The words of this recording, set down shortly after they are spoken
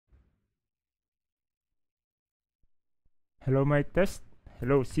Hello, mic test.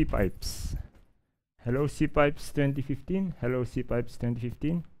 Hello, cpipes. Hello, cpipes2015. Hello,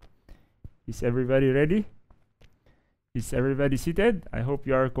 cpipes2015. Is everybody ready? Is everybody seated? I hope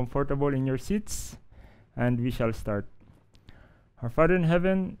you are comfortable in your seats, and we shall start. Our Father in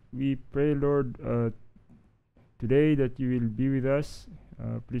heaven, we pray, Lord, today that you will be with us.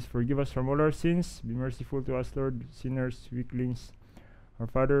 Please forgive us from all our sins. Be merciful to us, Lord, sinners, weaklings. Our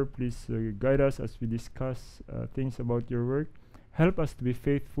Father, please guide us as we discuss things about your work. Help us to be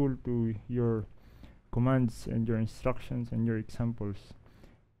faithful to your commands and your instructions and your examples.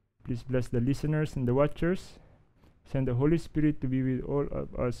 Please bless the listeners and the watchers. Send the Holy Spirit to be with all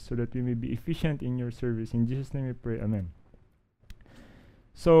of us so that we may be efficient in your service. In Jesus' name we pray. Amen.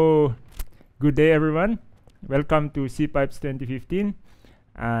 So, good day everyone. Welcome to cpipes2015.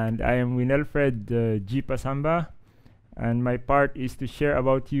 And I am winelfred G. Pasamba. And my part is to share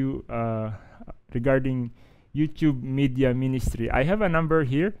about you regarding YouTube Media Ministry. I have a number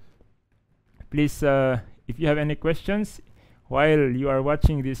here. Please, if you have any questions while you are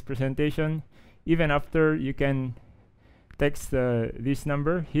watching this presentation, even after, you can text this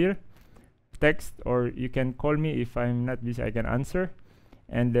number here, text, or you can call me. If I'm not busy, I can answer.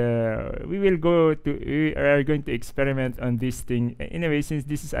 And we are going to experiment on this thing. Anyway, since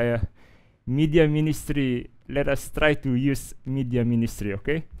this is a media ministry, let us try to use media ministry,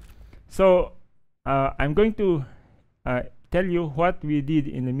 okay? So I'm going to tell you what we did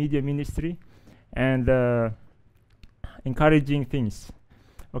in the media ministry and encouraging things.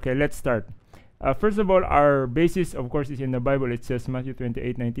 Okay, let's start. First of all, our basis, of course, is in the Bible. It says, Matthew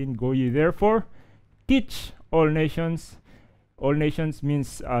 28:19, "Go ye therefore, teach all nations." All nations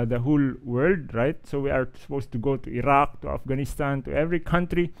means the whole world, right? So we are supposed to go to Iraq, to Afghanistan, to every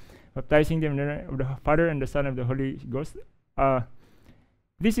country, baptizing them in the name of the Father and the Son and the Holy Ghost.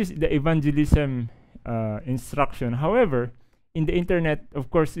 This is the evangelism instruction. However, in the internet,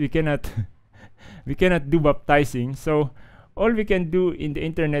 of course, we cannot we cannot do baptizing. So all we can do in the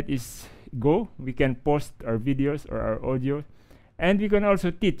internet is go. We can post our videos or our audio, and we can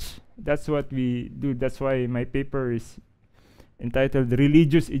also teach. That's what we do. That's why my paper is entitled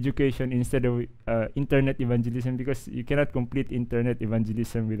Religious Education instead of Internet Evangelism, because you cannot complete Internet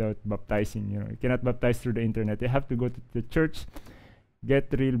Evangelism without baptizing. You cannot baptize through the internet. You have to go to the church, get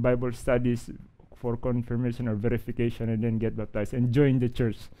real Bible studies for confirmation or verification, and then get baptized and join the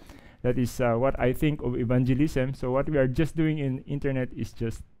church. That is what I think of evangelism. So what we are just doing in internet is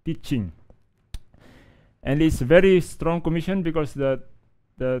just teaching. And it's very strong commission because the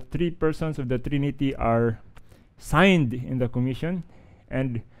three persons of the Trinity are signed in the commission.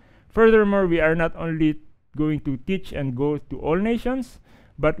 And furthermore, we are not only going to teach and go to all nations,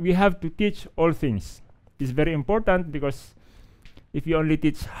 but we have to teach all things. It's very important, because if you only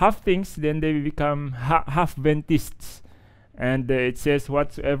teach half things, then they will become half-Ventists. And it says,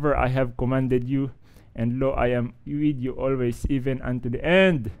 "Whatsoever I have commanded you, and lo, I am with you always, even unto the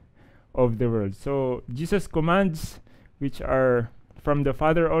end of the world." So Jesus' commands, which are from the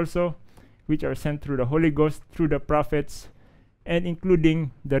Father also, which are sent through the Holy Ghost, through the prophets, and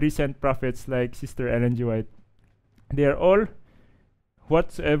including the recent prophets like Sister Ellen G. White. They are all,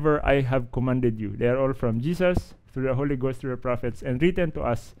 "Whatsoever I have commanded you." They are all from Jesus, through the Holy Ghost, through the prophets, and written to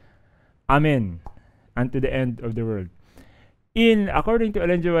us, Amen, unto the end of the world. According to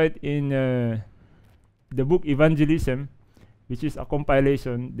Ellen G. White, in the book Evangelism, which is a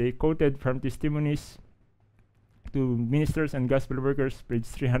compilation, they quoted from Testimonies to Ministers and Gospel Workers, page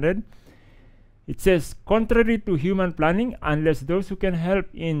 300. It says, "Contrary to human planning, unless those who can help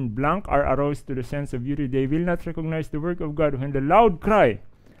in blank are aroused to the sense of beauty, they will not recognize the work of God when the loud cry."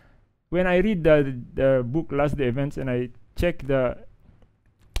 When I read the book Last Day Events and I check the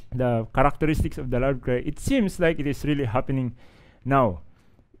characteristics of the loud cry, it seems like it is really happening now.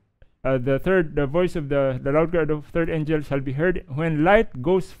 The voice of the loud cry of the third angel shall be heard when light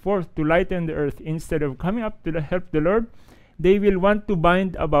goes forth to lighten the earth. Instead of coming up to help the Lord, they will want to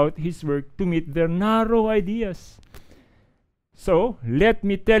bind about his work to meet their narrow ideas. So, let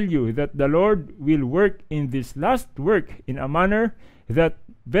me tell you that the Lord will work in this last work in a manner that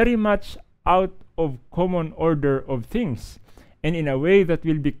very much out of common order of things, and in a way that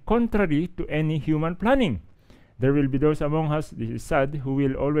will be contrary to any human planning. There will be those among us, this is sad, who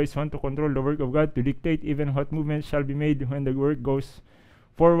will always want to control the work of God, to dictate even what movements shall be made when the work goes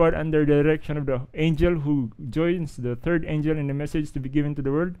forward under the direction of the angel who joins the third angel in the message to be given to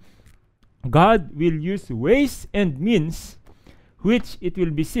the world. God will use ways and means which it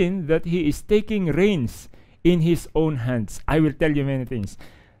will be seen that he is taking reins in his own hands. I will tell you many things.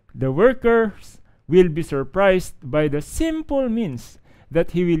 The workers will be surprised by the simple means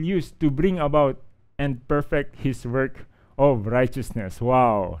that he will use to bring about and perfect his work of righteousness.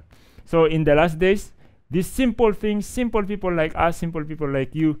 Wow. So in the last days, these simple things, simple people like us, simple people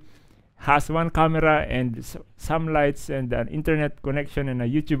like you, has one camera and some lights and an internet connection and a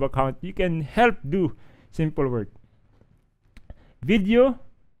YouTube account. You can help do simple work. Video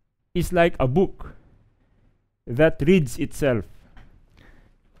is like a book that reads itself.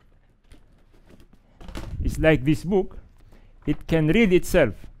 It's like this book. It can read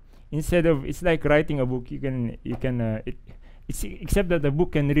itself. Instead of, it's like writing a book. It's except that the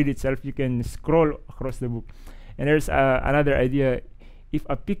book can read itself. You can scroll across the book. And there's another idea. If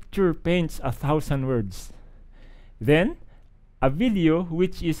a picture paints 1,000 words, then a video,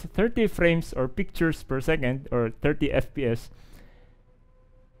 which is 30 frames or pictures per second or 30 FPS,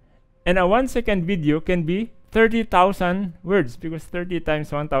 and a 1 second video can be 30,000 words, because 30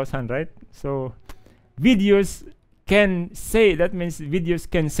 times 1,000, right? So videos can say, that means videos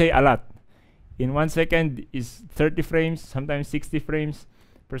can say a lot. In 1 second is 30 frames, sometimes 60 frames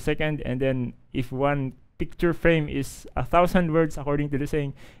per second, and then if one picture frame is 1,000 words according to the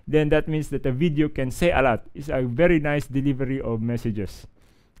saying, then that means that the video can say a lot. It's a very nice delivery of messages.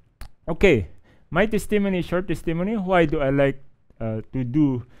 Okay, my testimony, short testimony. Why do I like to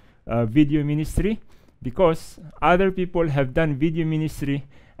do video ministry? Because other people have done video ministry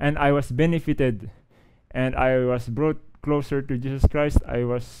and I was benefited and I was brought closer to Jesus Christ. I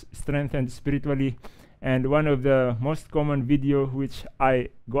was strengthened spiritually. And one of the most common video which I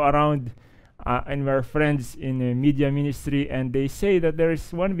go around and we're friends in media ministry, and they say that there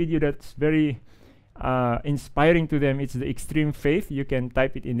is one video that's very inspiring to them. It's the Extreme Faith. You can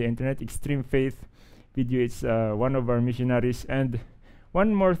type it in the internet, Extreme Faith video. It's one of our missionaries. And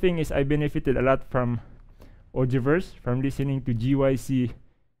one more thing is I benefited a lot from Audioverse, from listening to GYC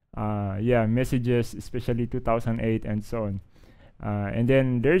messages, especially 2008 and so on. And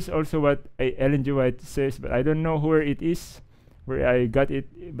then there's also what Ellen G. White says, but I don't know where it is, where I got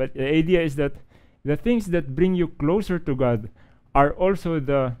it. But the idea is that the things that bring you closer to God are also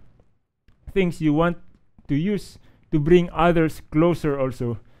the things you want to use to bring others closer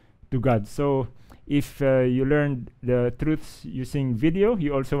also to God. So if you learn the truths using video,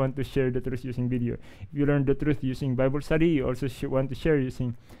 you also want to share the truth using video. If you learn the truth using Bible study, you also want to share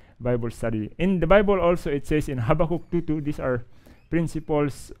using Bible study. In the Bible also, it says in Habakkuk 2:2, these are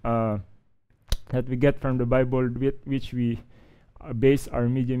principles that we get from the Bible, with which we base our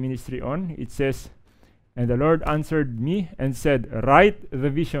media ministry on. It says, "And the Lord answered me and said, Write the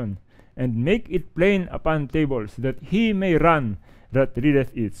vision and make it plain upon tables, that he may run that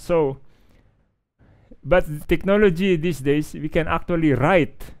readeth it." So, but technology these days, we can actually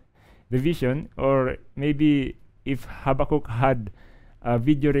write the vision, or maybe if Habakkuk had a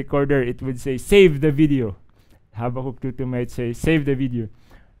video recorder, it would say, "Save the video." Habakkuk 2:2 might say, "Save the video."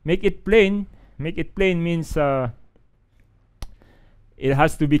 Make it plain. Make it plain means it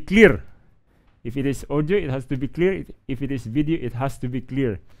has to be clear. If it is audio, it has to be clear. If it is video, it has to be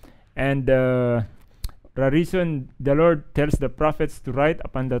clear. And the reason the Lord tells the prophets to write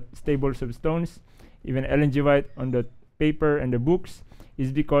upon the tables of stones, even Ellen G. White on the paper and the books, is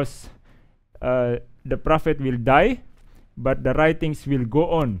because the prophet will die, but the writings will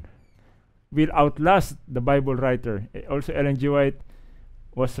go on, will outlast the Bible writer. Also, Ellen G. White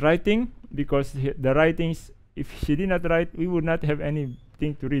was writing because the writings, if she did not write, we would not have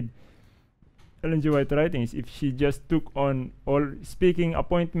anything to read. Ellen G. White writings, if she just took on all speaking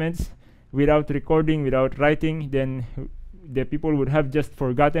appointments without recording, without writing, then the people would have just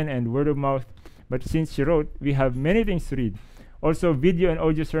forgotten and word of mouth. But since she wrote, we have many things to read. Also, video and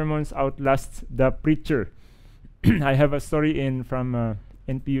audio sermons outlast the preacher. I have a story from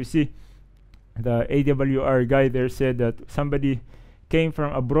NPUC. The AWR guy there said that somebody came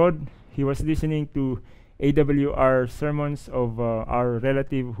from abroad. He was listening to AWR sermons of our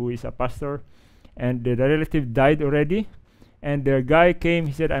relative who is a pastor, and the relative died already. And the guy came,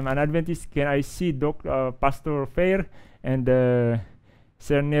 he said, "I'm an Adventist, can I see Pastor Fair?" And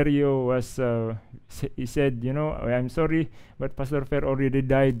Cernerio was, he said, "I'm sorry, but Pastor Fair already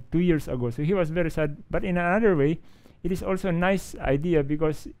died 2 years ago." So he was very sad. But in another way, it is also a nice idea,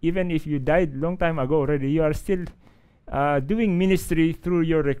 because even if you died long time ago already, you are still doing ministry through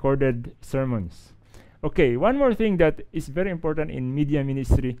your recorded sermons. Okay, one more thing that is very important in media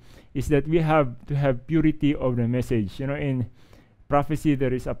ministry is that we have to have purity of the message. In prophecy,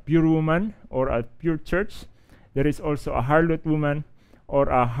 there is a pure woman or a pure church. There is also a harlot woman or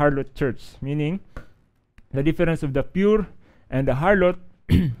a harlot church, meaning the difference of the pure and the harlot.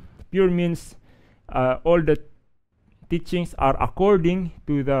 Pure means all the teachings are according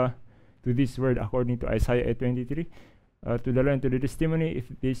to this word, according to Isaiah 8:23. to the law and to the testimony, if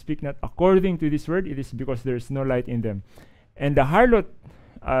they speak not according to this word, it is because there is no light in them. And the harlot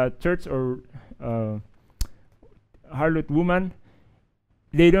church or harlot woman,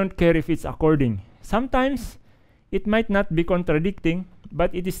 they don't care if it's according. Sometimes it might not be contradicting, but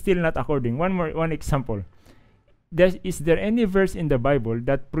it is still not according. One example. Is there any verse in the Bible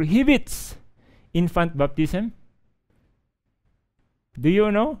that prohibits infant baptism? Do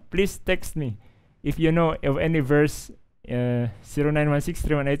you know? Please text me if you know of any verse.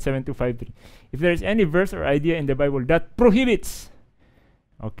 0916-318-7253. If there is any verse or idea in the Bible that prohibits,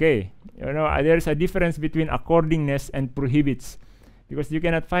 okay, there's a difference between accordingness and prohibits, because you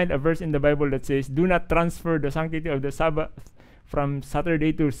cannot find a verse in the Bible that says, do not transfer the sanctity of the Sabbath from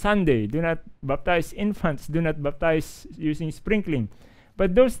Saturday to Sunday, do not baptize infants, do not baptize using sprinkling.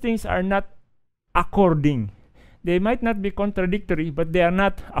 But those things are not according. They might not be contradictory, but they are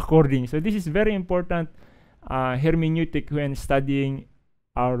not according. So this is very important hermeneutic when studying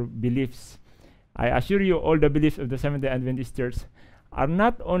our beliefs. I assure you, all the beliefs of the Seventh-day Adventist Church are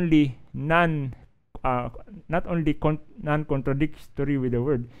not only non-contradictory with the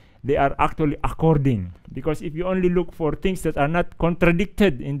word, they are actually according. Because if you only look for things that are not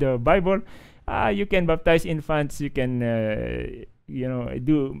contradicted in the Bible, you can baptize infants, you can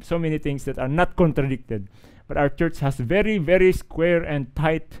do so many things that are not contradicted. But our church has very, very square and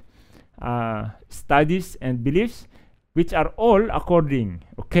tight studies and beliefs, which are all according.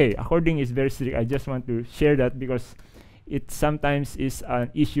 Okay, according is very strict. I just want to share that because it sometimes is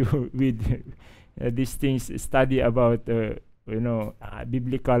an issue with these things. Study about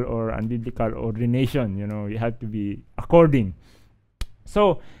biblical or unbiblical ordination. You have to be according.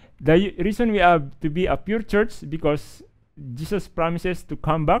 So the reason we have to be a pure church, because Jesus promises to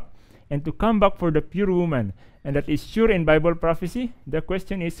come back, and to come back for the pure woman, and that is sure in Bible prophecy. The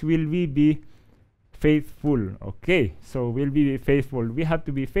question is, will we be faithful? Okay, so will we be faithful? We have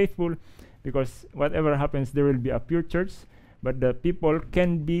to be faithful, because whatever happens, there will be a pure church, but the people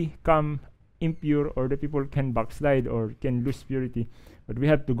can become impure, or the people can backslide or can lose purity. But we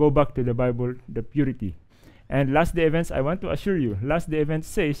have to go back to the Bible, the purity. And last day events, I want to assure you, last day events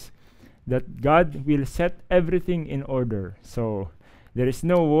says that God will set everything in order. So there is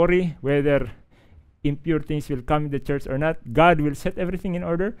no worry whether impure things will come in the church or not. God will set everything in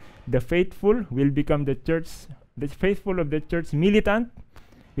order. The faithful will become the church, the faithful of the church militant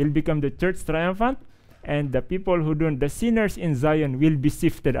will become the church triumphant, and the people who don't, the sinners in Zion, will be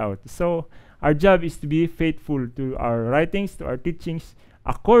sifted out. So our job is to be faithful to our writings, to our teachings,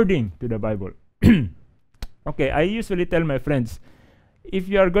 according to the Bible. Okay, I usually tell my friends, if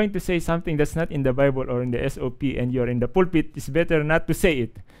you are going to say something that's not in the Bible or in the SOP and you're in the pulpit, it's better not to say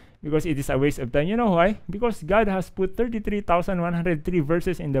it, because it is a waste of time. You know why? Because God has put 33,103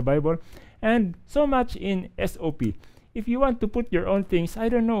 verses in the Bible and so much in SOP. If you want to put your own things, I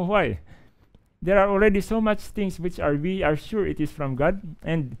don't know why. There are already so much things which we are sure it is from God,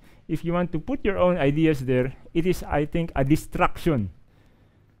 and if you want to put your own ideas there, it is, I think, a distraction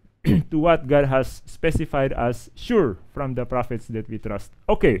to what God has specified as sure from the prophets that we trust.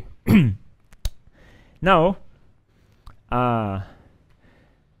 Okay. Now,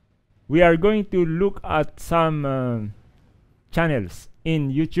 we are going to look at some channels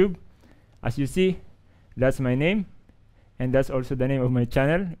in YouTube. As you see, that's my name, and that's also the name of my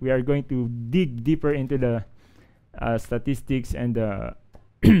channel. We are going to dig deeper into the statistics and the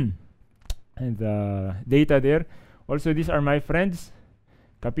and the data there. Also, these are my friends.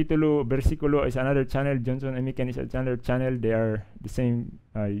 Capitulo Versiculo is another channel. Johnson and Mikan is another channel. They are the same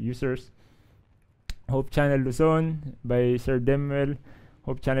users. Hope Channel Luzon by Sir Demuel.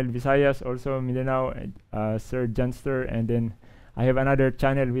 Hope Channel Visayas, also Mindanao, Sir Janster. And then I have another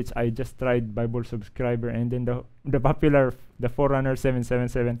channel which I just tried, Bible Subscriber. And then the popular, the Forerunner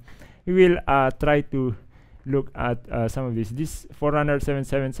 777. We will try to look at some of these. This Forerunner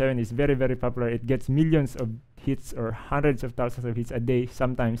 777 is very, very popular. It gets millions of hits or hundreds of thousands of hits a day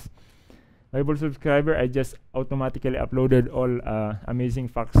sometimes. Bible Subscriber, I just automatically uploaded all Amazing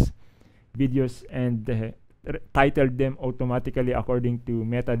Facts videos and titled them automatically according to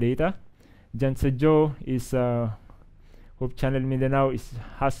metadata. Jansa Joe is Hope Channel Mindanao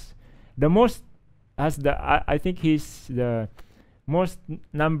has I think he's the most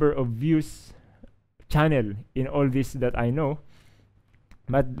number of views channel in all this that I know.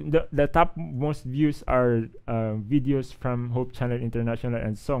 But the top most views are videos from Hope Channel International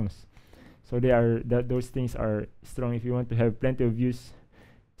and songs. So those things are strong if you want to have plenty of views,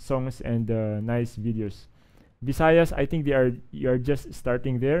 songs, and nice videos. Visayas, I think you are just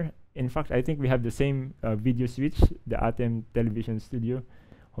starting there. In fact, I think we have the same video switch, the Atem Television Studio.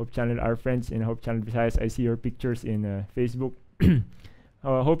 Hope Channel, our friends in Hope Channel Visayas. I see your pictures in Facebook.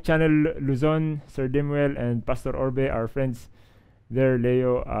 Hope Channel Luzon, Sir Demuel and Pastor Orbe, our friends there,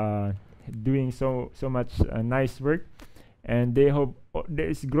 Leo, doing so much nice work, and they hope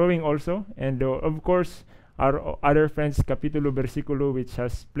it's growing also. And of course, our other friends, Capitulo Versiculo, which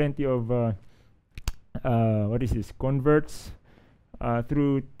has plenty of what is this, converts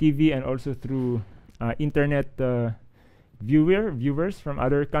through TV and also through internet viewers from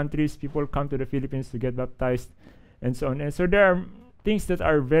other countries. People come to the Philippines to get baptized and so on. And so there are things that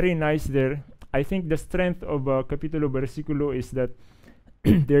are very nice there. I think the strength of Capitulo Versiculo is that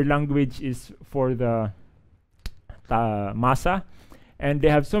their language is for the masa, and they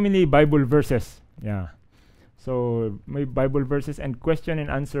have so many Bible verses. Yeah, so my Bible verses and question and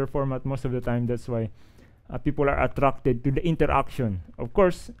answer format most of the time. That's why people are attracted to the interaction. Of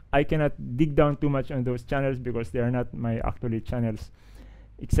course, I cannot dig down too much on those channels because they are not my actually channels,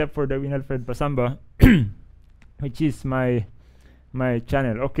 except for the winelfred pasamba, which is my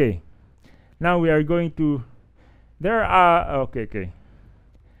channel. Okay, now we are going to okay.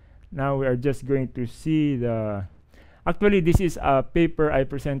 Now we are just going to see the actually this is a paper I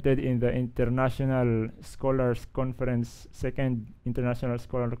presented in the International Scholars Conference, second International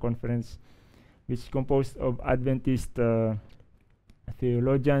Scholar Conference, which is composed of Adventist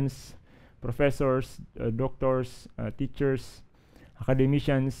theologians, professors, doctors, teachers,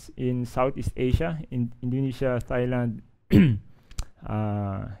 academicians in Southeast Asia, in Indonesia, Thailand,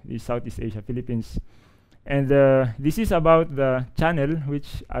 Southeast Asia, Philippines. And this is about the channel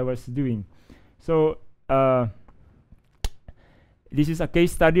which I was doing. So this is a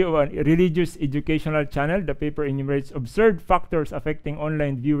case study of a religious educational channel. The paper enumerates absurd factors affecting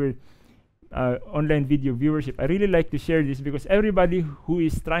online video viewership. I really like to share this because everybody who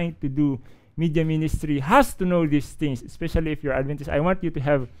is trying to do media ministry has to know these things, especially if you're Adventist. I want you to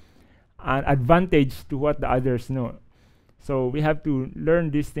have an advantage to what the others know. So we have to learn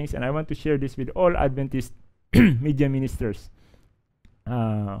these things, and I want to share this with all Adventist media ministers.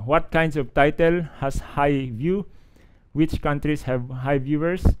 What kinds of title has high view? Which countries have high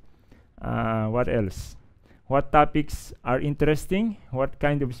viewers? What else? What topics are interesting? What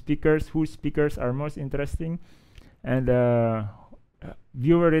kind of speakers? Whose speakers are most interesting? And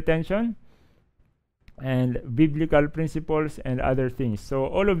viewer retention and biblical principles and other things. So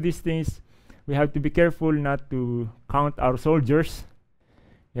all of these things, we have to be careful not to count our soldiers.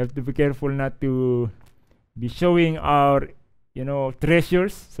 We have to be careful not to be showing our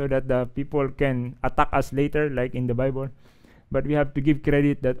treasures so that the people can attack us later, like in the Bible. But we have to give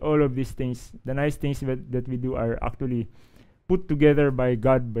credit that all of these things, the nice things that we do, are actually put together by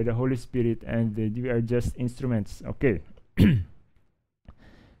God, by the Holy Spirit, and we are just instruments. Okay.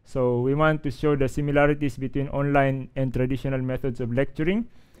 So we want to show the similarities between online and traditional methods of lecturing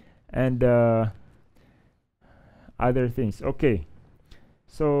and other things. Okay.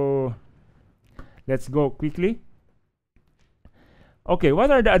 So let's go quickly. Okay,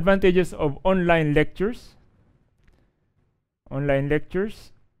 what are the advantages of online lectures? Online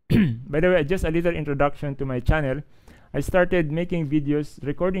lectures. By the way, just a little introduction to my channel. I started making videos,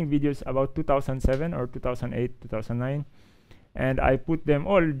 recording videos about 2007 or 2008, 2009. And I put them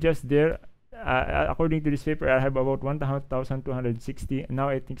all just there. According to this paper, I have about 1,260. Now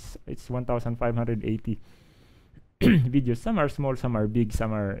I think it's 1,580 videos. Some are small, some are big,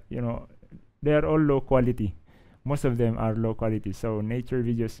 some are, they are all low quality. Most of them are low quality, so nature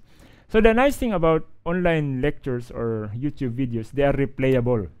videos. So the nice thing about online lectures or YouTube videos, they are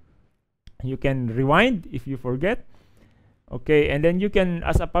replayable. You can rewind if you forget. Okay, and then you can,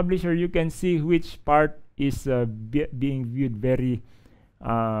 as a publisher, you can see which part is being viewed very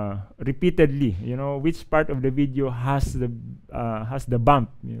repeatedly. Which part of the video has the bump,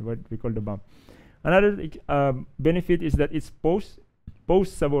 what we call the bump. Another benefit is that it's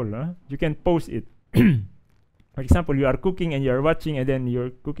postable. You can post it. For example, you are cooking and you are watching, and then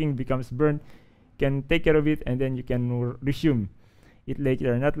your cooking becomes burnt. You can take care of it, and then you can resume it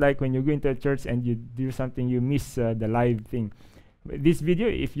later. Not like when you go into a church and you do something, you miss the live thing. This video,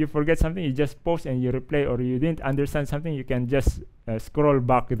 if you forget something, you just pause and you replay, or you didn't understand something, you can just scroll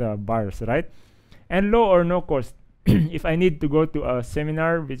back the bars, right? And low or no cost. If I need to go to a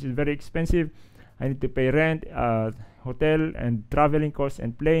seminar, which is very expensive, I need to pay rent, hotel, and traveling costs,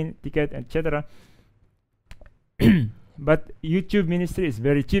 and plane ticket, etc. But YouTube ministry is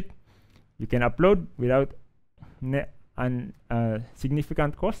very cheap. You can upload without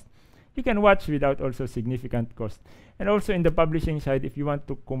significant cost. You can watch without also significant cost. And also in the publishing side, if you want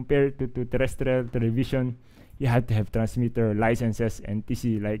to compare to terrestrial television, you have to have transmitter licenses and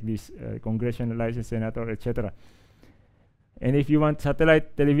TC like this, congressional license, senator, etc. And if you want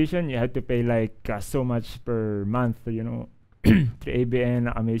satellite television, you have to pay like so much per month, you know, through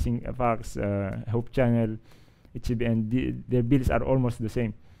ABN, Amazing Fox, Hope Channel, HBN. Their bills are almost the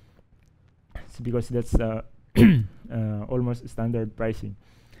same. It's because that's almost standard pricing.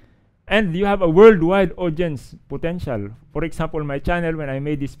 And you have a worldwide audience potential. For example, my channel, when I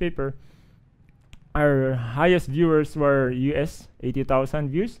made this paper, our highest viewers were US, 80,000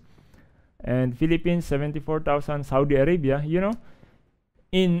 views, and Philippines, 74,000, Saudi Arabia. You know,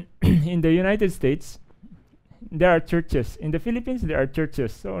 in in the United States, there are churches. In the Philippines, there are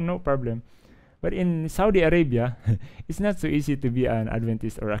churches, so no problem. But in Saudi Arabia, it's not so easy to be an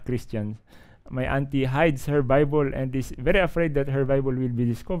Adventist or a Christian. My auntie hides her Bible and is very afraid that her Bible will be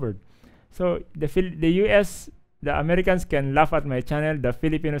discovered. So the US, the Americans can laugh at my channel, the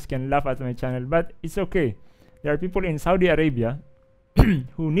Filipinos can laugh at my channel, but it's okay. There are people in Saudi Arabia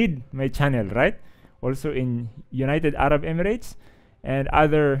who need my channel, right? Also in United Arab Emirates and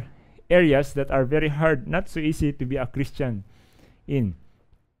other areas that are very hard, not so easy to be a Christian in.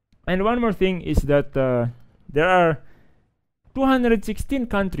 And one more thing is that there are 216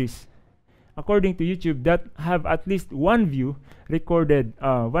 countries, according to YouTube, that have at least one view recorded,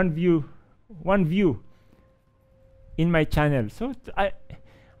 one view in my channel. So I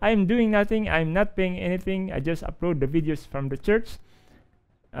am doing nothing. I'm not paying anything. I just upload the videos from the church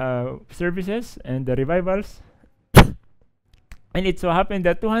services and the revivals. And it so happened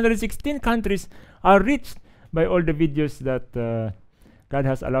that 216 countries are reached by all the videos that God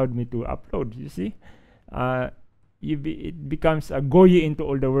has allowed me to upload. You see, it becomes a goyi into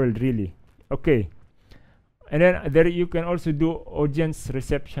all the world, really. Okay. And then there you can also do audience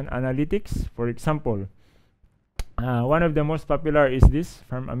reception analytics. For example, one of the most popular is this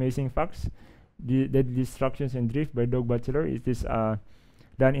from Amazing Facts, the Distractions and Drift by Doug Batchelor. It is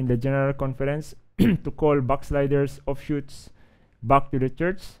done in the General Conference to call backsliders, offshoots back to the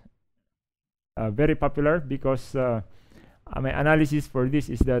church. Very popular because my analysis for this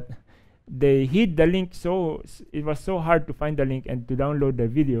is that they hid the link, so it was so hard to find the link and to download the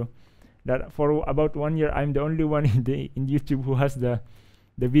video that for about 1 year I'm the only one in YouTube who has the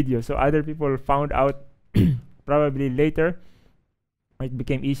video. So other people found out probably later. It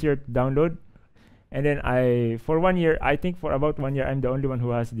became easier to download, and then for 1 year, I think for about 1 year, I'm the only one who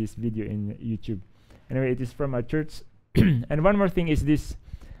has this video in YouTube. Anyway, it is from a church. And one more thing is this.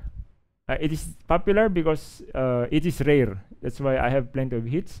 It is popular because it is rare. That's why I have plenty of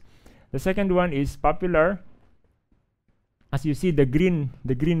hits. The second one is popular. As you see, the green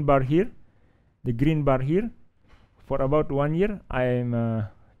bar here, for about 1 year, I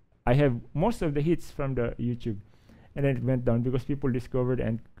have most of the hits from the YouTube, and then it went down because people discovered,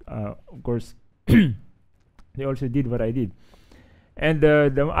 and of course, they also did what I did. And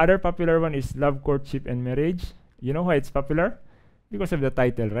the other popular one is Love, Courtship, and Marriage. You know why it's popular? Because of the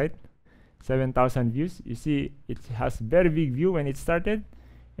title, right? 7,000 views. You see, it has very big view when it started,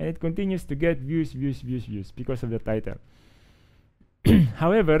 and it continues to get views because of the title.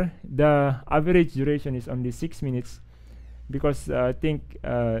 However, the average duration is only 6 minutes because I think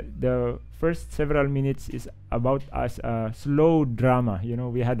the first several minutes is about us slow drama. You know,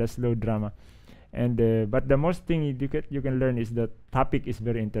 we had a slow drama, and but the most thing you can learn is the topic is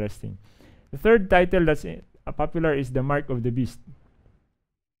very interesting. The third title that's popular is The Mark of the Beast.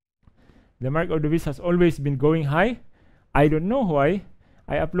 The Mark of the Beast has always been going high. I don't know why.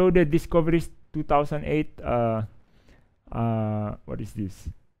 I uploaded Discoveries 2008. What is this?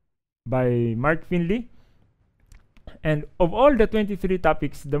 By Mark Finley. And of all the 23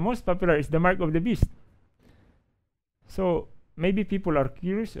 topics, the most popular is The Mark of the Beast. So maybe people are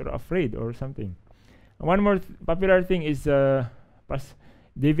curious or afraid or something. One more popular thing is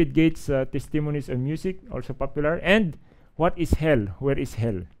David Gates' Testimonies on Music, also popular. And What is Hell? Where is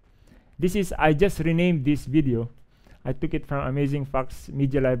Hell? This is, I just renamed this video. I took it from Amazing Facts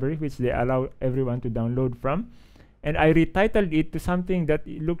Media Library, which they allow everyone to download from. And I retitled it to something that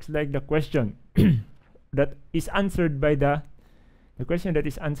looks like the question that is answered by the question that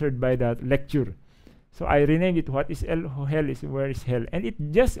is answered by the lecture. So I renamed it What is Hell? Hell is Where is Hell? And it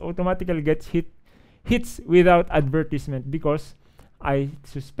just automatically gets hits without advertisement because I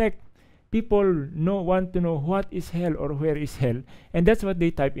suspect people want to know what is hell or where is hell, and that's what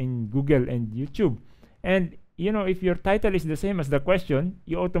they type in Google and YouTube. And you know, if your title is the same as the question,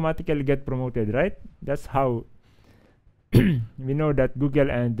 you automatically get promoted, right? That's how we know that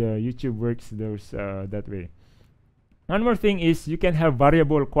Google and YouTube works that way. One more thing is you can have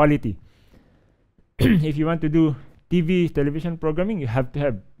variable quality. If you want to do television programming, you have to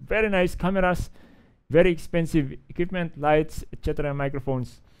have very nice cameras, very expensive equipment, lights, etc.,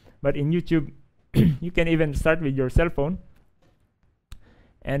 microphones. But in YouTube, you can even start with your cell phone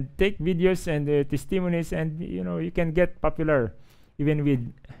and take videos and testimonies, and you can get popular even with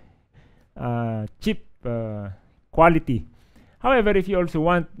cheap quality. However, if you also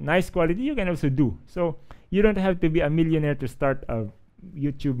want nice quality, you can also do. So you don't have to be a millionaire to start a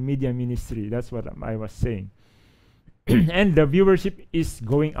YouTube media ministry. That's what I was saying. And the viewership is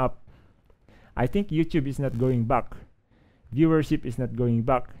going up. I think YouTube is not going back. Viewership is not going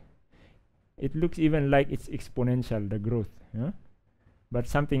back. It looks even like it's exponential, the growth. Yeah? But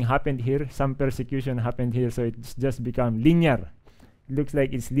something happened here, some persecution happened here, so it's just become linear. It looks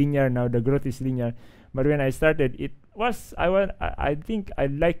like it's linear now, the growth is linear. But when I started, it was, I think,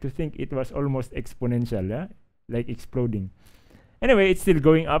 I'd like to think it was almost exponential, yeah? Like exploding. Anyway, it's still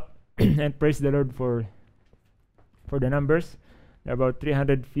going up, and praise the Lord for the numbers. There are about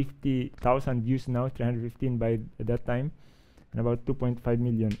 350,000 views now, 315 by that time, and about 2.5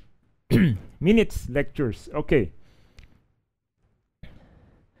 million minutes lectures. Okay.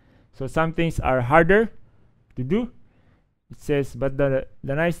 So some things are harder to do. It says, but the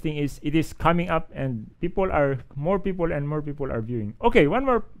nice thing is it is coming up, and more people are viewing. Okay, one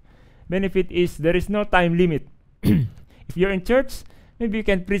more benefit is there is no time limit. If you're in church, maybe you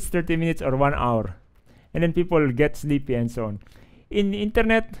can preach 30 minutes or 1 hour, and then people get sleepy and so on. In the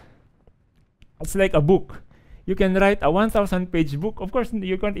internet, it's like a book. You can write a 1,000-page book. Of course,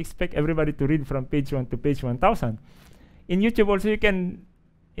 you can't expect everybody to read from page 1 to page 1,000. In YouTube also, you can.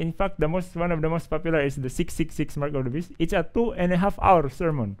 In fact, one of the most popular is the 666 Mark of the Beast. It's a 2.5-hour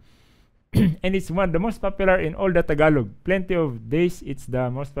sermon. And it's the most popular in all the Tagalog. Plenty of days, it's the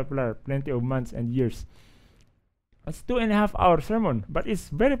most popular. Plenty of months and years. It's 2.5-hour sermon, but it's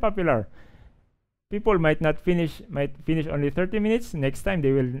very popular. People might finish only 30 minutes. Next time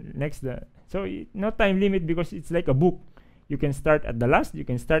they will so no time limit, because it's like a book. You can start at the last, you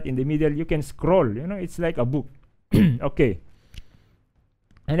can start in the middle, you can scroll. It's like a book. Okay.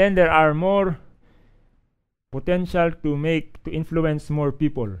 And then there are more potential to influence more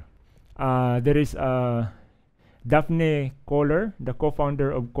people. There is Daphne Kohler, the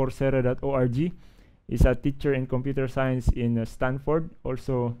co-founder of Coursera.org, is a teacher in computer science in Stanford.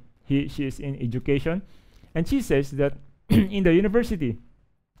 Also, she is in education, and she says that in the university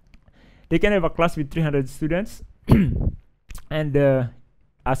they can have a class with 300 students and a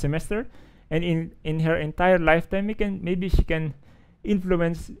semester, and in her entire lifetime, maybe she can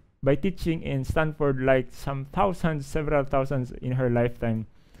influence by teaching in Stanford like several thousands in her lifetime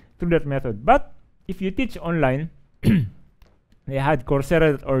through that method. But if you teach online, they had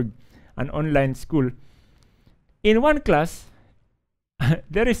Coursera.org, an online school. In one class,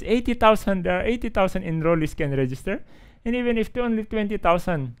 there are 80,000 enrollees can register, and even if only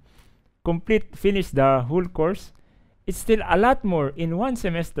 20,000 finish the whole course, it's still a lot more in one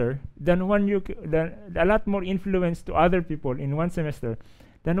semester than a lot more influence to other people in one semester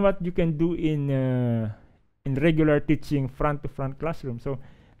than what you can do in regular teaching front to front classroom. So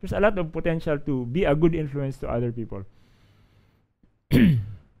there's a lot of potential to be a good influence to other people.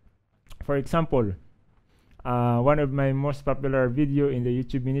 For example, one of my most popular video in the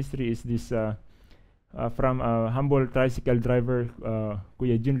YouTube ministry is this from a humble tricycle driver,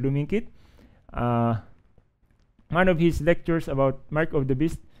 Kuya Jun Lumingkit. One of his lectures about Mark of the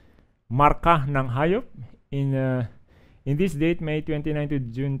Beast, Marka ng Hayop, in this date, May 29 to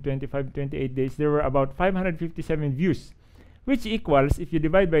June 25, 28 days, there were about 557 views, which equals, if you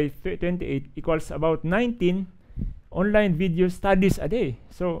divide by 28, equals about 19 online video studies a day.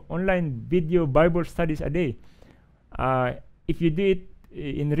 So online video Bible studies a day. If you do it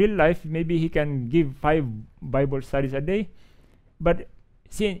in real life, maybe he can give 5 Bible studies a day. But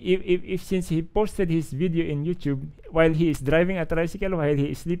since he posted his video in YouTube while he is driving a tricycle, while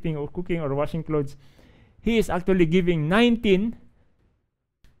he is sleeping or cooking or washing clothes, he is actually giving 19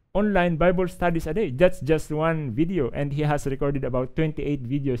 online Bible studies a day. That's just one video, and he has recorded about 28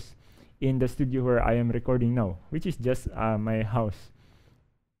 videos in the studio where I am recording now, which is just my house.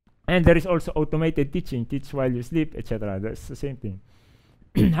 And there is also automated teaching, teach while you sleep, etc. That's the same thing.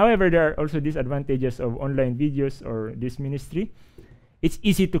 However, there are also disadvantages of online videos or this ministry. It's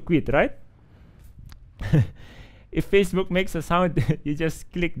easy to quit, right? If Facebook makes a sound, you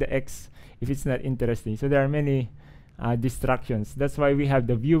just click the X if it's not interesting. So there are many distractions. That's why we have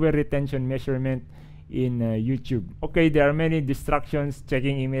the viewer retention measurement in YouTube. Okay, there are many distractions,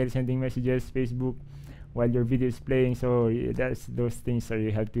 checking emails, sending messages, Facebook, while your video is playing. So that's those things that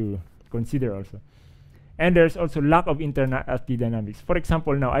you have to consider also. And there's also lack of interactive dynamics. For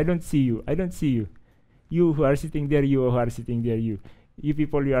example, now I don't see you. I don't see you. You who are sitting there, you who are sitting there, you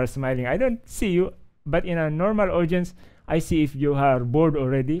people, you are smiling. I don't see you, but in a normal audience, I see if you are bored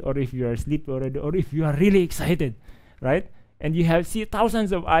already, or if you are asleep already, or if you are really excited, right? and you have see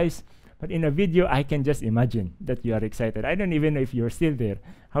thousands of eyes, but in a video I can just imagine that you are excited. I don't even know if you're still there.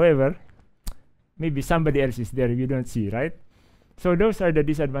 However, maybe somebody else is there you don't see, right? So those are the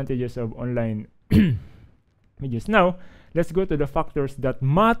disadvantages of online videos. Now let's go to the factors that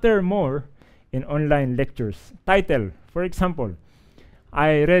matter more in online lectures. Title, for example,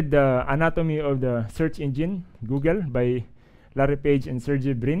 I read the Anatomy of the Search Engine, Google, by Larry Page and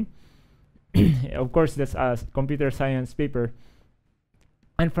Sergey Brin. Of course, that's a computer science paper.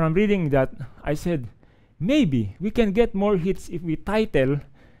 And from reading that, I said, maybe we can get more hits if we title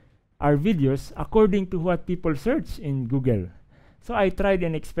our videos according to what people search in Google. So I tried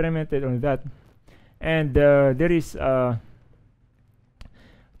and experimented on that. And there is a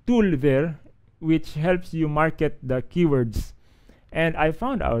tool there which helps you market the keywords. And I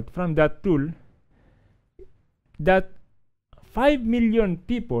found out from that tool that 5 million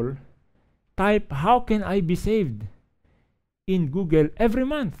people type "how can I be saved" in Google every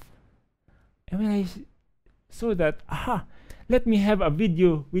month. And when I saw that, aha, let me have a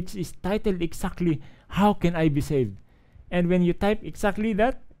video which is titled exactly "how can I be saved." And when you type exactly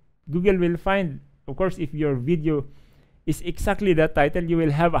that, Google will find, of course, if your video is exactly that title, you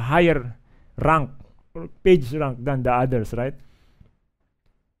will have a higher rank or page rank than the others, right?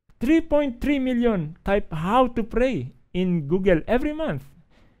 3.3 million type "how to pray" in Google every month.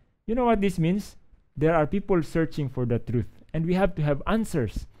 You know what this means? There are people searching for the truth, and we have to have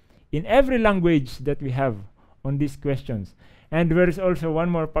answers in every language that we have on these questions. And there is also one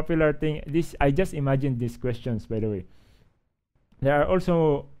more popular thing. This, I just imagined these questions, by the way. There are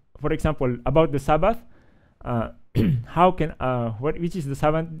also, for example, about the Sabbath. How can which is the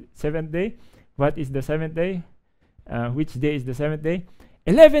seventh day? What is the seventh day? Which day is the seventh day?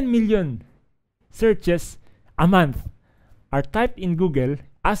 11 million searches a month are typed in Google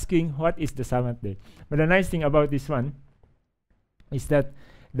asking what is the seventh day. But the nice thing about this one is that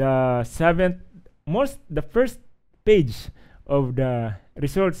the first page of the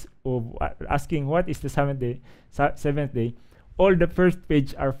results of asking what is the seventh day, all the first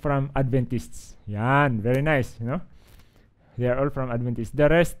page are from Adventists. Yan, very nice, you know. They are all from Adventists. The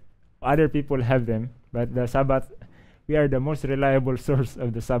rest, other people have them, but the Sabbath, we are the most reliable source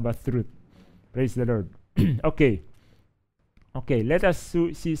of the Sabbath truth. Praise the Lord. Okay, let us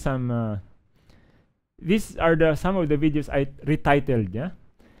see some. These are some of the videos I retitled. Yeah,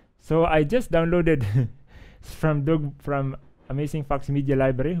 so I just downloaded from Amazing Facts Media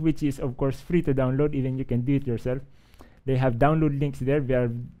Library, which is of course free to download. Even you can do it yourself. They have download links there.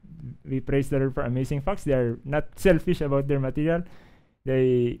 We praise the Lord for Amazing Facts. They are not selfish about their material.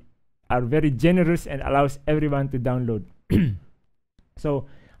 They are very generous and allows everyone to download. So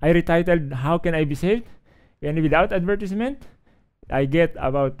I retitled "How Can I Be Saved?" And without advertisement, I get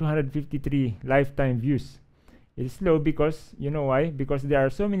about 253 lifetime views. It's slow because, you know why? Because there are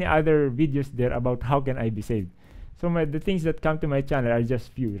so many other videos there about how can I be saved. So the things that come to my channel are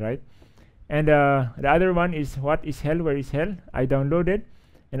just few, right? And the other one is "What is Hell? Where is Hell?" I downloaded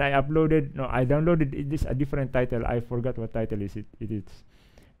and I uploaded. No, I downloaded this a different title. I forgot what title it is.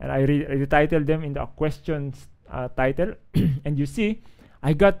 And I retitled them in the questions title. And you see,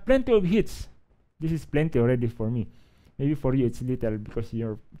 I got plenty of hits. This is plenty already for me. Maybe for you it's little because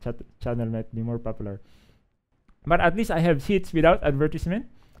your channel might be more popular. But at least I have hits without advertisement,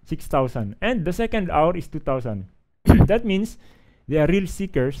 6,000. And the second hour is 2,000. That means they are real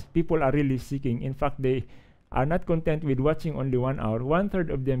seekers. People are really seeking. In fact, they are not content with watching only 1 hour. 1/3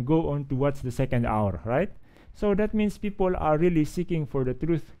 of them go on to watch the second hour, right? So that means people are really seeking for the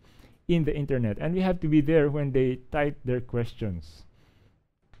truth in the internet. And we have to be there when they type their questions.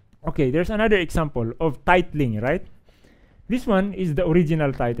 Okay, there's another example of titling, right? This one is the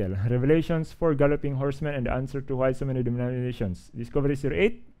original title, Revelations 4 Galloping Horsemen and the Answer to Why So Many Denominations. Discovery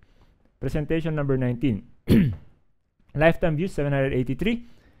 08, presentation number 19. Lifetime views 783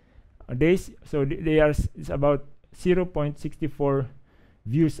 days. So it's about 0.64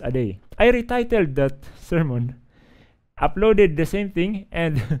 views a day. I retitled that sermon, uploaded the same thing,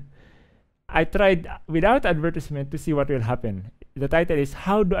 and I tried without advertisement to see what will happen. The title is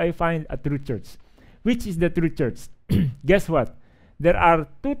 "How Do I Find a True Church?" Which is the true church? Guess what? There are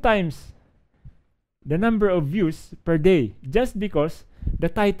 2 times the number of views per day just because the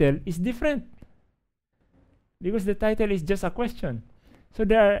title is different. Because the title is just a question. So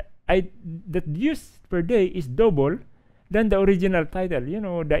the views per day is double than the original title. You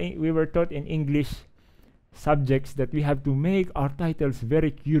know, we were taught in English subjects that we have to make our titles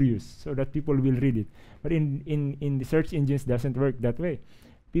very curious so that people will read it. But in the search engines doesn't work that way.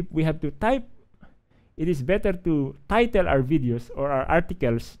 We have to type. It is better to title our videos or our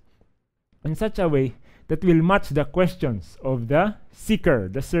articles in such a way that will match the questions of the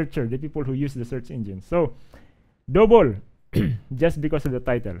seeker, the searcher, the people who use the search engine. So double just because of the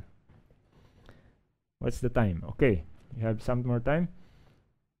title. What's the time? Okay, you have some more time.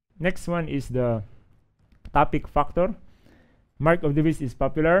 Next one is the topic factor. Mark of the beast is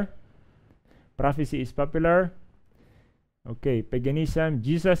popular. Prophecy is popular. Okay, paganism,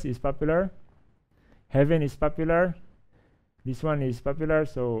 Jesus is popular. Heaven is popular. This one is popular.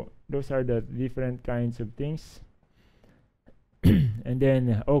 So those are the different kinds of things. And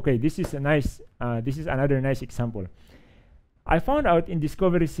then, okay, this is a nice, this is another nice example. I found out in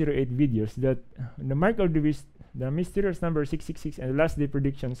Discovery 08 videos that the Mark of the Beast, the mysterious number 666, and the Last Day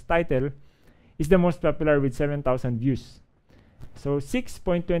Predictions title is the most popular with 7,000 views. So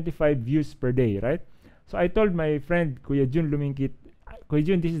 6.25 views per day, right? So I told my friend Kuya Jun Lumingkit, Kuya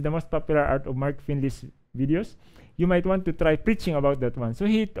Jun, this is the most popular Art of Mark Finley's videos. You might want to try preaching about that one. So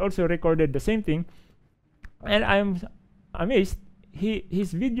he also recorded the same thing, and I'm amazed.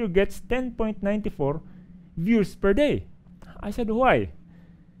 His video gets 10.94 views per day. I said, why?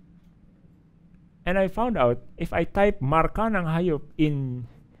 And I found out if I type Marka ng Hayop in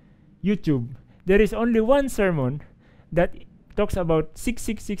YouTube, there is only one sermon that talks about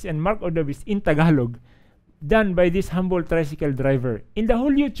 666 and Mark of the Beast in Tagalog, done by this humble tricycle driver. In the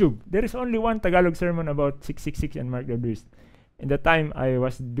whole YouTube, there is only one Tagalog sermon about 666 and Mark of the Beast. In the time I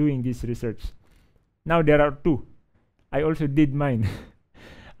was doing this research. Now there are two. I also did mine.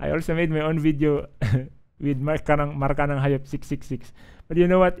 I also made my own video with Marka ng Hayop 666. But you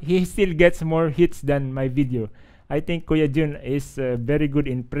know what? He still gets more hits than my video. I think Kuya Jun is very good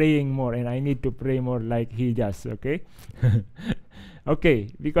in praying more, and I need to pray more like he does, okay?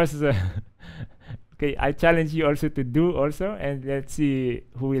 Okay, because okay, I challenge you also to do also, and let's see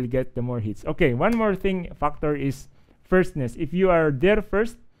who will get the more hits. Okay, one more thing factor is firstness. If you are there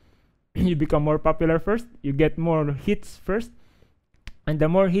first, you become more popular first, you get more hits first, and the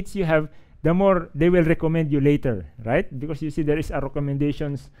more hits you have, the more they will recommend you later, right? Because you see there is a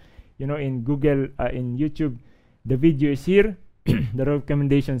recommendations, you know, in Google, in YouTube, the video is here, the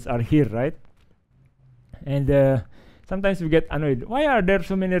recommendations are here, right? And sometimes we get annoyed. Why are there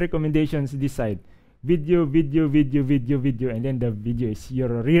so many recommendations this side? Video, video, video, video, video, and then the video is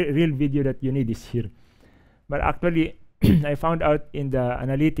your real video that you need is here. But actually, I found out in the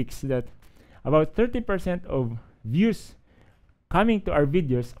analytics that about 30% of views coming to our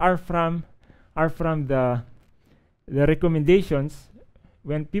videos are from the recommendations.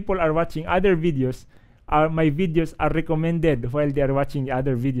 When people are watching other videos, my videos are recommended while they are watching the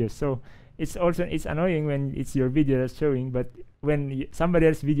other videos. So it's annoying when it's your video that's showing, but when somebody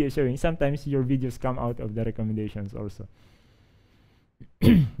else's video is showing, sometimes your videos come out of the recommendations also.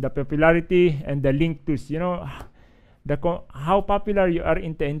 The popularity and the link to, you know, how popular you are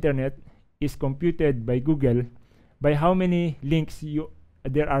in the internet is computed by Google by how many links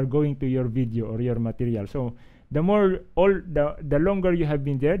there are going to your video or your material. So the more the longer you have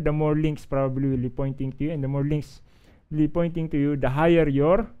been there, the more links probably will be pointing to you, and the more links will be pointing to you, the higher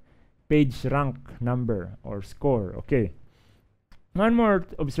your page rank number or score. Okay. One more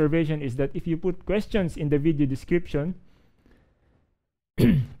observation is that if you put questions in the video description,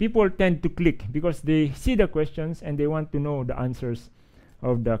 people tend to click because they see the questions and they want to know the answers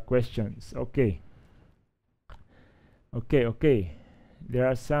of the questions. Okay. Okay. There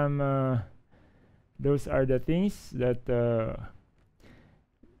are some those are the things that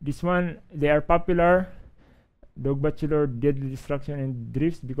this one, they are popular. Dog Bachelor, Deadly Destruction, and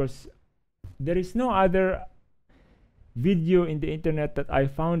Drifts, because there is no other video in the internet that I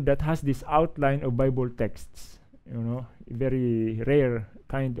found that has this outline of Bible texts. You know, very rare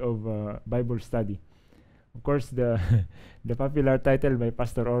kind of Bible study. Of course, the the popular title by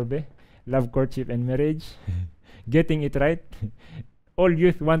Pastor Orbe, Love, Courtship, and Marriage, Getting It Right. All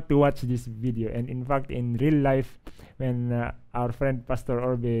youth want to watch this video, and in fact, in real life, when our friend Pastor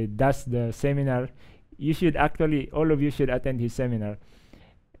Orbe does the seminar, you should actually, all of you should attend his seminar.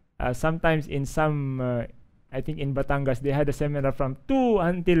 Sometimes in some, I think in Batangas, they had a seminar from 2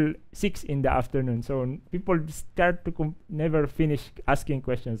 until 6 in the afternoon. So people start to never finish asking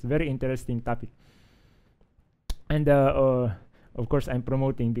questions. Very interesting topic. And of course, I'm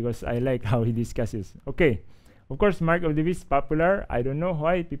promoting because I like how he discusses. Okay. Of course, Mark of the Beast, popular. I don't know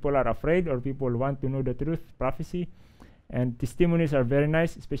why people are afraid or people want to know the truth, prophecy. And testimonies are very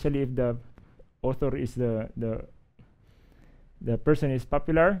nice, especially if the author is the person is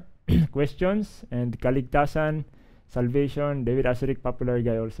popular. Questions and Kaligtasan, Salvation, David Aseric, popular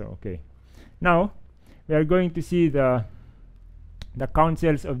guy also. Okay. Now, we are going to see the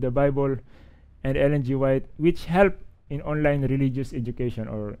counsels of the Bible and Ellen G. White, which help in online religious education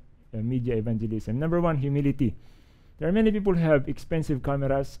or media evangelism. Number one, humility. There are many people who have expensive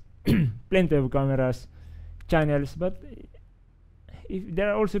cameras, plenty of cameras, channels, but if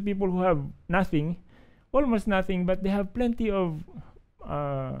there are also people who have nothing, almost nothing, but they have plenty of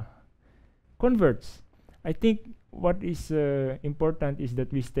converts. I think what is important is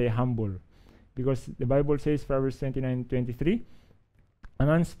that we stay humble, because the Bible says, Proverbs 29:23, a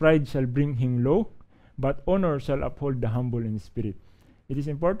man's pride shall bring him low, but honor shall uphold the humble in spirit. It is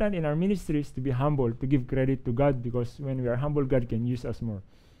important in our ministries to be humble, to give credit to God, because when we are humble, God can use us more.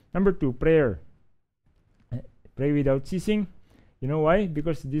 Number two, prayer. Pray without ceasing. You know why?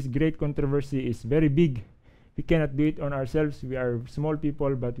 Because this great controversy is very big. We cannot do it on ourselves. We are small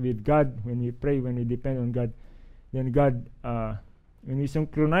people, but with God, when we pray, when we depend on God, then God, when we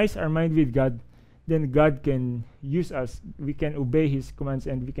synchronize our mind with God, then God can use us. We can obey His commands,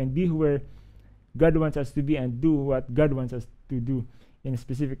 and we can be where God wants us to be and do what God wants us to do in a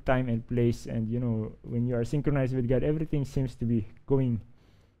specific time and place. And you know, when you are synchronized with God, everything seems to be going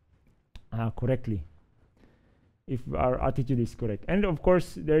correctly, if our attitude is correct. And of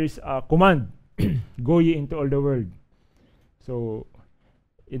course, there is a command, go ye into all the world. So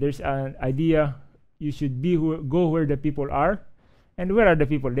there's an idea, you should be go where the people are. And where are the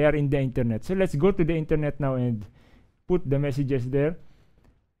people? They are in the internet. So let's go to the internet now and put the messages there.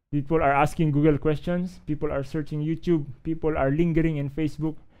 People are asking Google questions. People are searching YouTube. People are lingering in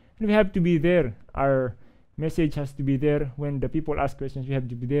Facebook. And we have to be there. Our message has to be there. When the people ask questions, we have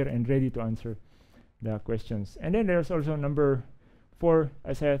to be there and ready to answer the questions. And then there's also number 4,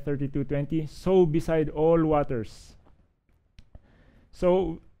 Isaiah 32:20. Sow beside all waters.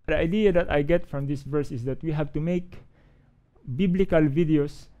 So the idea that I get from this verse is that we have to make biblical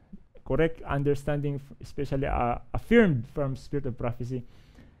videos, correct understanding, especially affirmed from Spirit of Prophecy,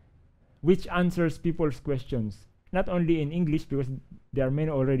 which answers people's questions, not only in English, because there are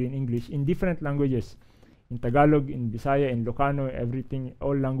many already in English, in different languages, in Tagalog, in Bisaya, in Ilocano, everything,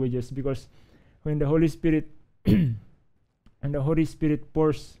 all languages, because when the Holy Spirit and the Holy Spirit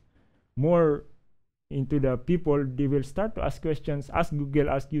pours more into the people, they will start to ask questions, ask Google,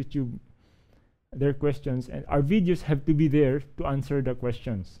 ask YouTube their questions, and our videos have to be there to answer the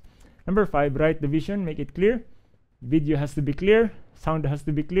questions. Number 5, write the vision, make it clear. Video has to be clear, sound has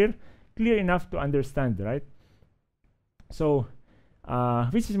to be clear enough to understand, right? So,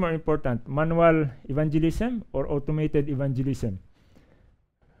 which is more important, manual evangelism or automated evangelism?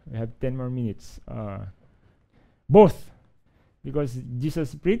 We have 10 more minutes. Both, because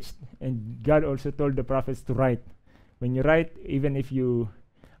Jesus preached and God also told the prophets to write. When you write, even if you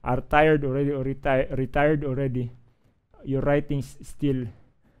are tired already or retired already, your writings still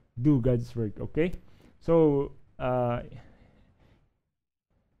do God's work, okay? So,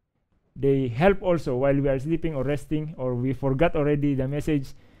 they help also while we are sleeping or resting, or we forgot already the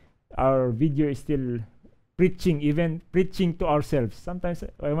message. Our video is still preaching, even preaching to ourselves. Sometimes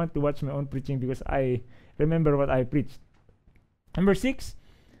I want to watch my own preaching because I remember what I preached. Number 6,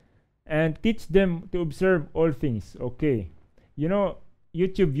 and teach them to observe all things. Okay, you know,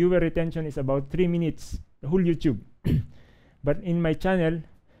 YouTube viewer retention is about 3 minutes, the whole YouTube. But in my channel,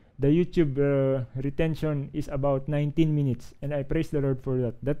 the YouTube retention is about 19 minutes, and I praise the Lord for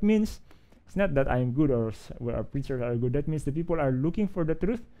that. That means it's not that I am good or our preachers are good. That means the people are looking for the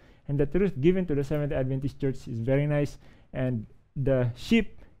truth, and the truth given to the Seventh-day Adventist Church is very nice, and the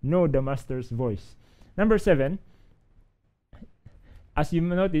sheep know the master's voice. Number 7, as you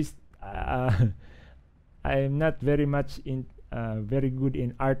noticed, I am not very much in very good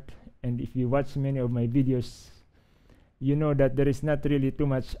in art, and if you watch many of my videos, you know that there is not really too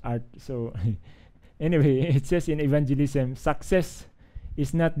much art. So anyway, it says in evangelism, success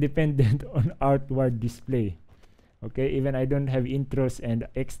is not dependent on outward display. Okay, even I don't have intros and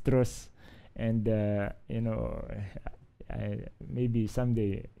extras, and you know, maybe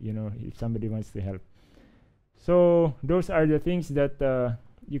someday, you know, if somebody wants to help. So those are the things that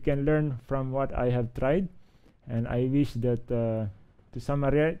you can learn from what I have tried, and I wish that to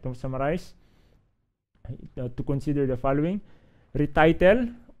summarize, to consider the following: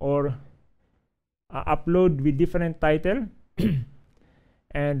 retitle or upload with different title,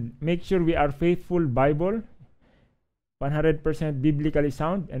 and make sure we are faithful Bible, 100% biblically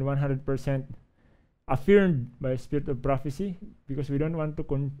sound, and 100% affirmed by Spirit of Prophecy, because we don't want to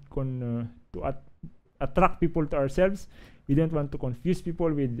attract people to ourselves. We don't want to confuse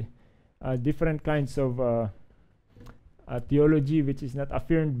people with different kinds of theology which is not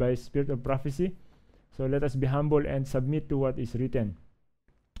affirmed by Spirit of Prophecy. So let us be humble and submit to what is written.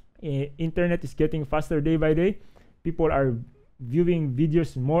 Internet is getting faster day by day. People are viewing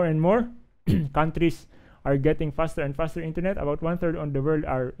videos more and more. Countries are getting faster and faster internet. About 1/3 on the world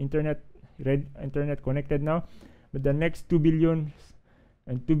are internet connected now, but the next 2 billion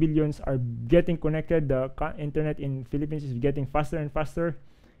and 2 billions are getting connected. The internet in Philippines is getting faster and faster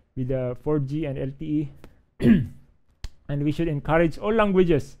with the 4G and LTE. And we should encourage all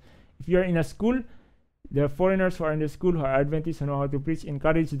languages. If you're in a school, the foreigners who are in the school, who are Adventists, who know how to preach,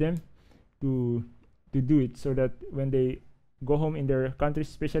 encourage them to do it, so that when they go home in their countries,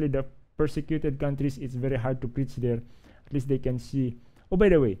 especially the persecuted countries, it's very hard to preach there. At least they can see. Oh, by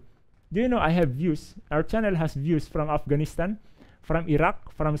the way, do you know I have views? Our channel has views from Afghanistan, from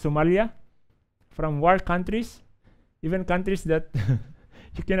Iraq, from Somalia, from war countries, even countries that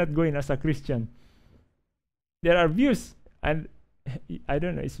you cannot go in as a Christian. There are views, and I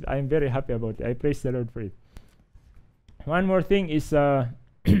don't know, I'm very happy about it. I praise the Lord for it. One more thing is,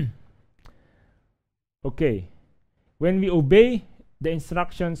 okay, when we obey the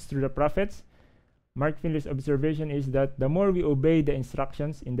instructions through the prophets, Mark Finley's observation is that the more we obey the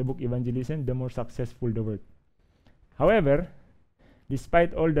instructions in the book Evangelism, the more successful the work. However,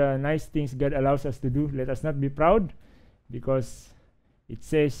 despite all the nice things God allows us to do, let us not be proud, because it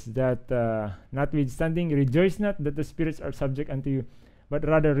says that, notwithstanding, rejoice not that the spirits are subject unto you, but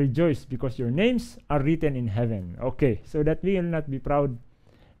rather rejoice because your names are written in heaven. Okay, so that we will not be proud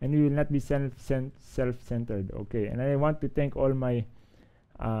and we will not be self-centered. Okay, and I want to thank all my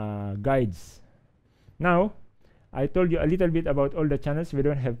guides. Now, I told you a little bit about all the channels. We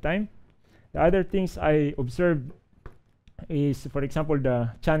don't have time. The other things I observed is, for example,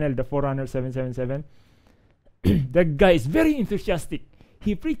 the channel, the Forerunner 777. That guy is very enthusiastic.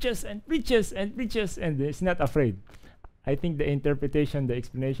 He preaches and preaches and preaches and is not afraid. I think the interpretation, the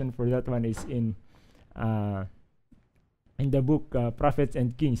explanation for that one is in the book Prophets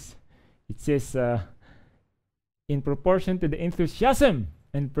and Kings. It says, in proportion to the enthusiasm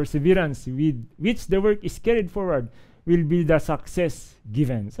and perseverance with which the work is carried forward, will be the success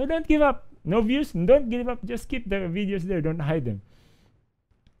given. So don't give up. No views, don't give up. Just keep the videos there. Don't hide them.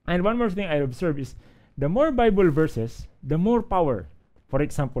 And one more thing I observe is, the more Bible verses, the more power. For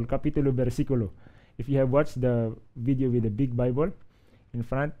example, capítulo, versículo. If you have watched the video with the big Bible in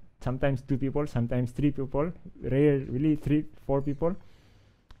front, sometimes 2 people, sometimes 3 people, really 3, 4 people.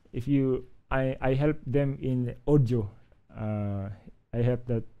 If you, I help them in audio. I help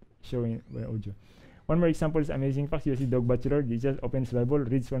that showing audio. One more example is Amazing Facts. You see Dog Bachelor. He just opens Bible,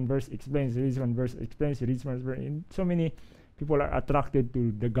 reads one verse, explains, reads one verse, explains, reads one verse. And so many people are attracted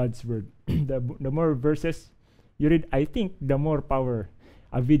to the God's word. The more verses you read, I think the more power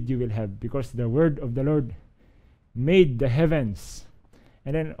a video will have, because the word of the Lord made the heavens.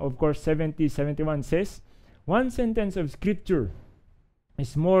 And then, of course, 71 says, one sentence of scripture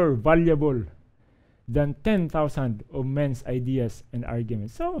is more valuable than 10,000 of men's ideas and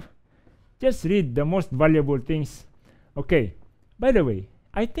arguments. So, just read the most valuable things. Okay, by the way,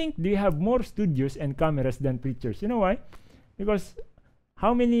 I think they have more studios and cameras than preachers. You know why? Because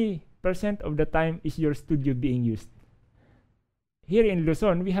how many % of the time is your studio being used? Here in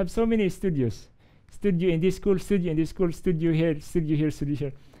Luzon, we have so many studios. Studio in this school, studio in this school, studio here, studio here, studio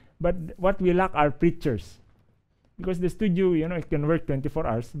here. But what we lack are preachers. Because the studio, you know, it can work 24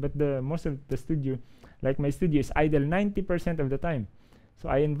 hours, but most of the studio, like my studio, is idle 90% of the time. So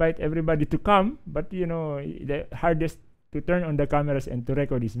I invite everybody to come, but you know, the hardest to turn on the cameras and to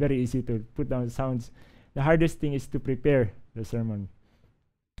record is very easy to put down sounds. The hardest thing is to prepare the sermon.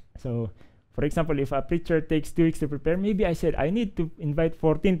 So, for example, if a preacher takes 2 weeks to prepare, maybe I said I need to invite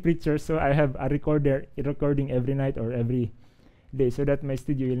 14 preachers, so I have a recording every night or every day, so that my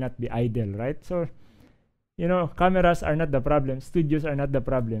studio will not be idle, right? So, you know, cameras are not the problem, studios are not the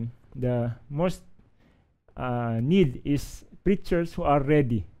problem. The most need is preachers who are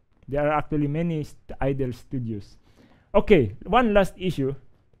ready. There are actually many idle studios. Okay, one last issue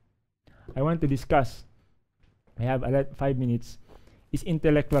I want to discuss. I have 5 minutes. Is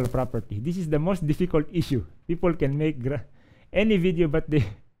intellectual property. This is the most difficult issue. People can make any video, but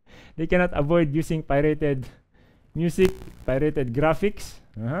they cannot avoid using pirated music, pirated graphics,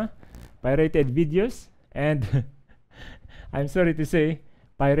 pirated videos, and I'm sorry to say,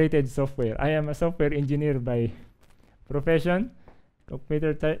 pirated software. I am a software engineer by profession,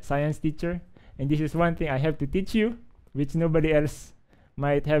 computer science teacher, and this is one thing I have to teach you, which nobody else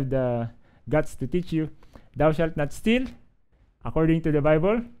might have the guts to teach you. Thou shalt not steal, according to the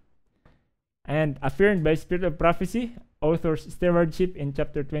Bible, and affirmed by spirit of prophecy, author's stewardship in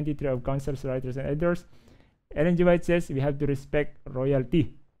chapter 23 of Councils, Writers, and Editors. Ellen G. White says we have to respect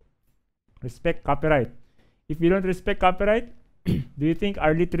royalty, respect copyright. If we don't respect copyright, do you think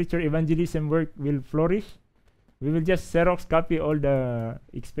our literature evangelism work will flourish? We will just Xerox copy all the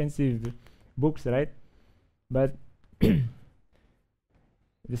expensive books, right? but the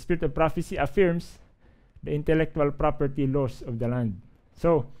spirit of prophecy affirms the intellectual property laws of the land.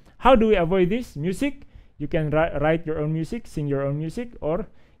 So how do we avoid this? Music, you can write your own music, sing your own music, or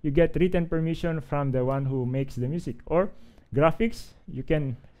you get written permission from the one who makes the music. Or graphics, you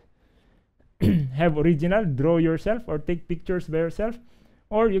can have original, draw yourself or take pictures by yourself,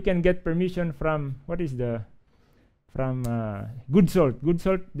 or you can get permission from Good Salt. Good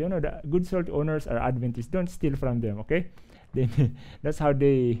Salt, you know, the Good Salt owners are Adventists. Don't steal from them, okay? That's how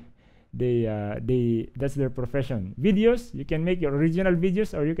that's their profession. Videos, you can make your original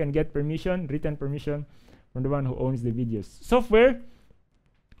videos, or you can get permission, written permission from the one who owns the videos. Software,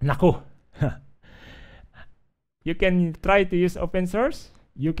 nako. You can try to use open source.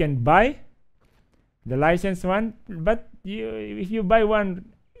 You can buy the licensed one, but if you buy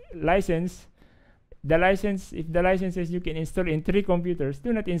one license, if the license says you can install in 3 computers,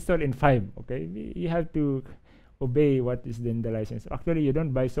 do not install in 5. Okay, you have to obey what is in the license. Actually, you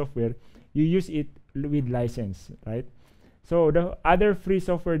don't buy software, you use it with license, right? So the other free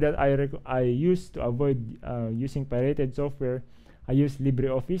software that I use to avoid using pirated software, I use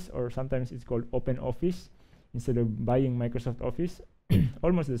LibreOffice, or sometimes it's called OpenOffice, instead of buying Microsoft Office.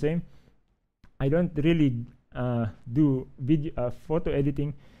 Almost the same. I don't really do video photo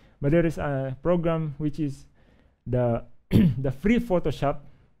editing, but there is a program which is the the free Photoshop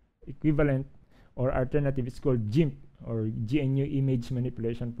equivalent or alternative. It's called GIMP, or GNU Image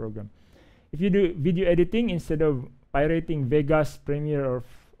Manipulation Program. If you do video editing, instead of pirating Vegas, Premiere, or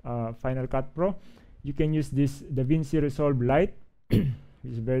Final Cut Pro, you can use this DaVinci Resolve Lite, which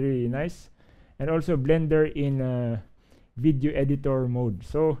is very nice, and also Blender in video editor mode.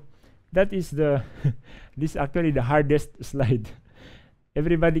 So that is this is actually the hardest slide.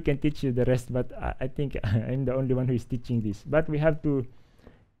 Everybody can teach you the rest, but I think I'm the only one who is teaching this. But we have to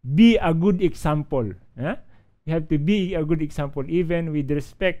be a good example. We have to be a good example, even with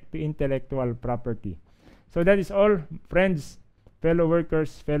respect to intellectual property. So that is all, friends, fellow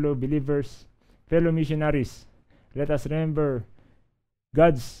workers, fellow believers, fellow missionaries. Let us remember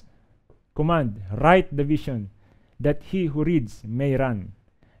God's command: write the vision, that he who reads may run.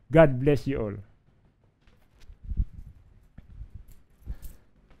 God bless you all.